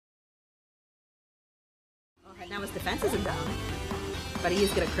now his defense isn't down. But he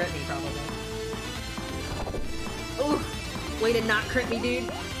is gonna crit me, probably. Ooh, way to not crit me,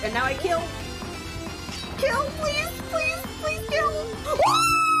 dude. And now I kill. Kill, please, please, please kill.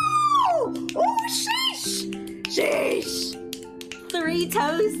 Woo! Oh, sheesh! Sheesh! 3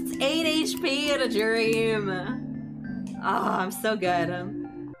 toasts, 8 HP, and a dream. Oh, I'm so good.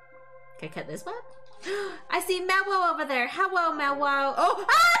 Can I cut this one? I see Melwo over there. Hello, Melwo. Oh,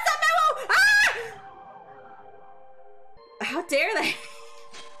 it's not Melwo! Ah! How dare they?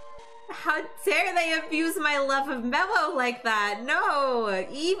 How dare they abuse my love of Melwo like that? No,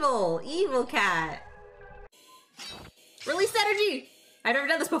 evil, evil cat. Release energy. I've never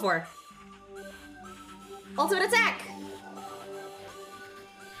done this before. Ultimate attack.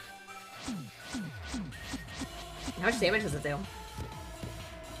 How much damage does it do?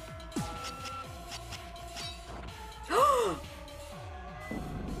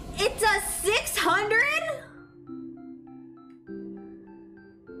 It does 600?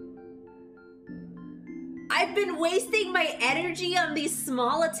 I've been wasting my energy on these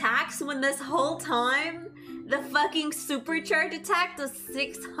small attacks when this whole time the fucking supercharge attack does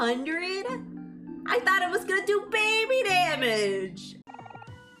 600? I thought it was gonna do baby damage!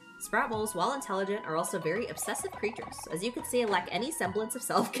 Sprout moles, while intelligent, are also very obsessive creatures. As you can see, lack any semblance of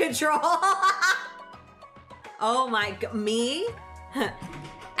self-control. Oh my god, me?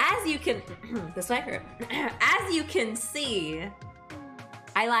 As you can, this might hurt. As you can see,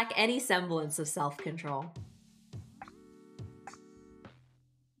 I lack any semblance of self-control.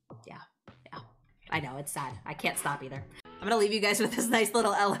 Yeah, I know, it's sad. I can't stop either. I'm gonna leave you guys with this nice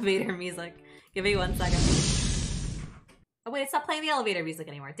little elevator music. Give me 1 second. Oh wait, it's not playing the elevator music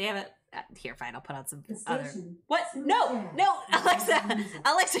anymore. Damn it. Here, fine, I'll put on some other. What? No, no, Alexa,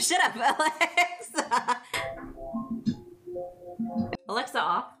 Alexa, shut up, Alexa. Alexa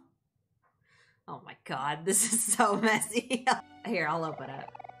off. Oh my god, this is so messy. Here, I'll open it.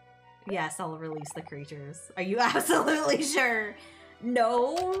 Yes, I'll release the creatures. Are you absolutely sure?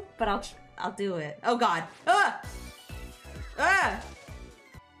 No, but I'll do it. Oh god. Ah! Ah!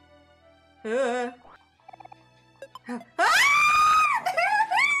 Ah! Ah!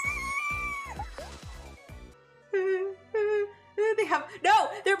 They have no,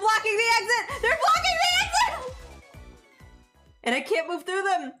 they're blocking the exit! They're blocking the exit! And I can't move through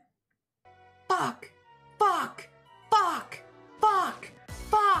them! Fuck! Fuck! Fuck! Fuck!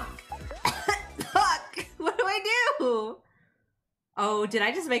 Fuck! Fuck! What do I do? Oh, did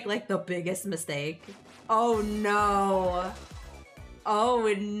I just make like the biggest mistake? Oh no!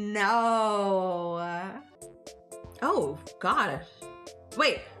 Oh no! Oh god.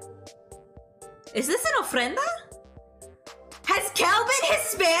 Wait. Is this an ofrenda? Has Cal been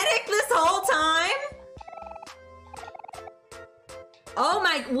Hispanic this whole time? Oh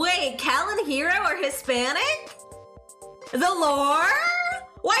my, wait, Cal and Hero are Hispanic? The lore?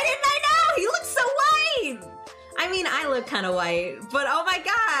 Why didn't I know? He looks so white. I mean, I look kind of white, but oh my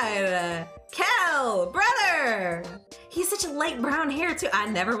god. Cal, brother. He's such a light brown hair too. I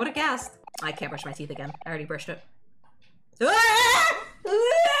never would have guessed. I can't brush my teeth again. I already brushed it. Damn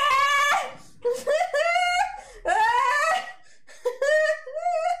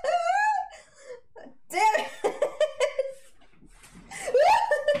it.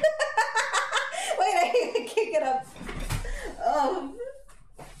 Wait, I can't get up.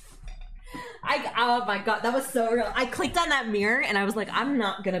 Oh my god, that was so real. I clicked on that mirror and I was like, I'm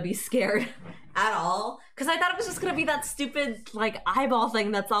not gonna be scared at all. Because I thought it was just gonna be that stupid, like, eyeball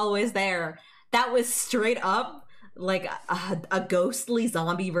thing that's always there. That was straight up, like, a ghostly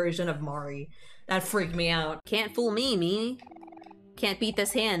zombie version of Mari. That freaked me out. Can't fool me, me. Can't beat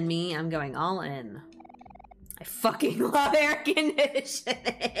this hand, me. I'm going all in. I fucking love air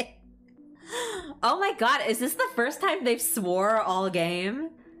conditioning. Oh my god, is this the first time they've swore all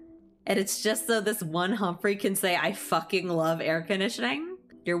game? And it's just so this one Humphrey can say, I fucking love air conditioning?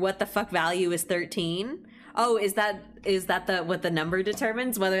 Your what the fuck value is 13? Oh, is that what the number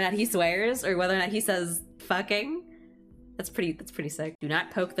determines? Whether or not he swears or whether or not he says fucking? That's pretty sick. Do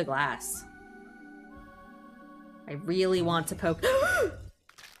not poke the glass. I really want to poke.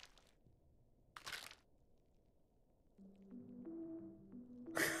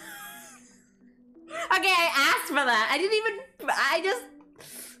 Okay, I asked for that. I just,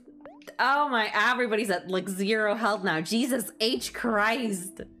 oh my, everybody's at like 0 health now. Jesus H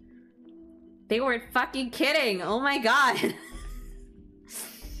Christ. They weren't fucking kidding. Oh my god.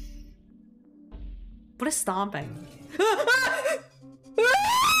 What is stomping? I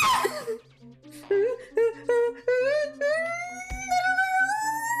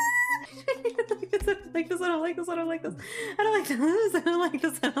don't like this, I don't like this, I don't like this. I don't like this, I don't like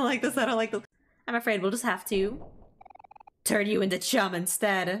this, I don't like this, I don't like this. I'm afraid we'll just have to turn you into chum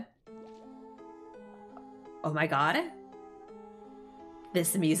instead. Oh my god.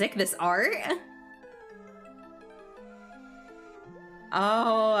 This music, this art.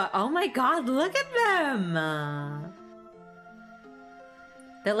 Oh my god, look at them!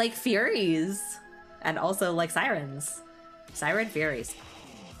 They're like furies. And also like sirens. Siren furies.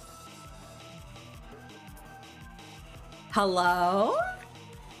 Hello?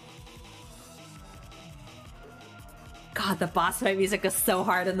 God, the boss fight music is so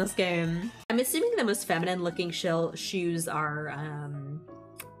hard in this game. I'm assuming the most feminine looking shoes are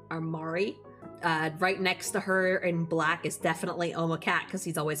OMORI. Right next to her in black is definitely OMOCAT because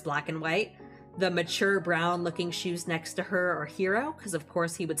he's always black and white. The mature brown looking shoes next to her are Hero, because of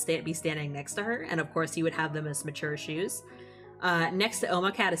course he would be standing next to her, and of course he would have them as mature shoes. Next to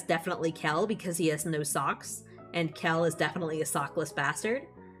OMOCAT is definitely Kel, because he has no socks, and Kel is definitely a sockless bastard.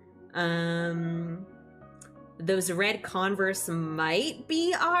 Those red Converse might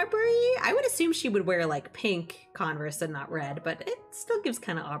be Aubrey. I would assume she would wear like pink Converse and not red, but it still gives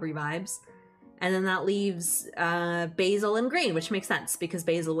kind of Aubrey vibes. And then that leaves Basil and green, which makes sense because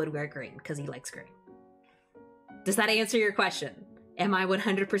Basil would wear green because he likes green. Does that answer your question? Am I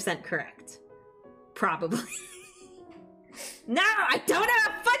 100% correct? Probably. No, I don't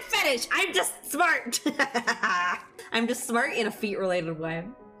have a foot fetish. I'm just smart. I'm just smart in a feet-related way.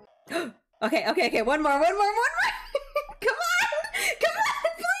 Okay. One more. Come on,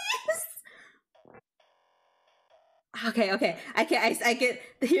 please. Okay. I get.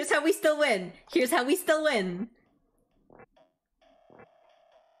 Here's how we still win. Come on.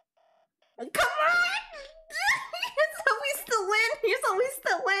 Here's how we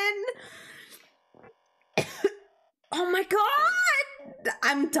still win. Oh my god!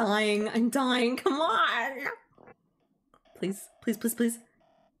 I'm dying. Come on. Please. Please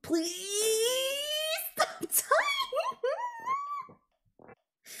stop dying.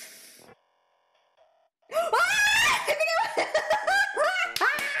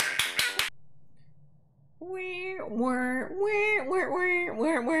 Where?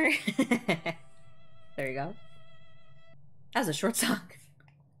 There you go. That was a short song.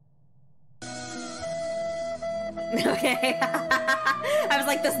 Okay. I was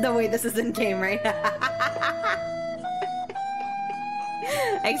like, there's no way this is in game, right?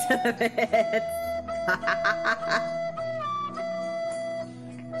 Thanks for the bits.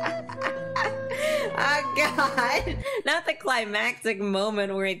 Oh god. Not the climactic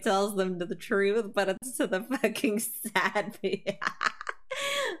moment where he tells them the truth, but it's to the fucking sad.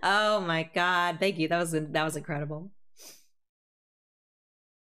 Oh my god. Thank you. That was incredible.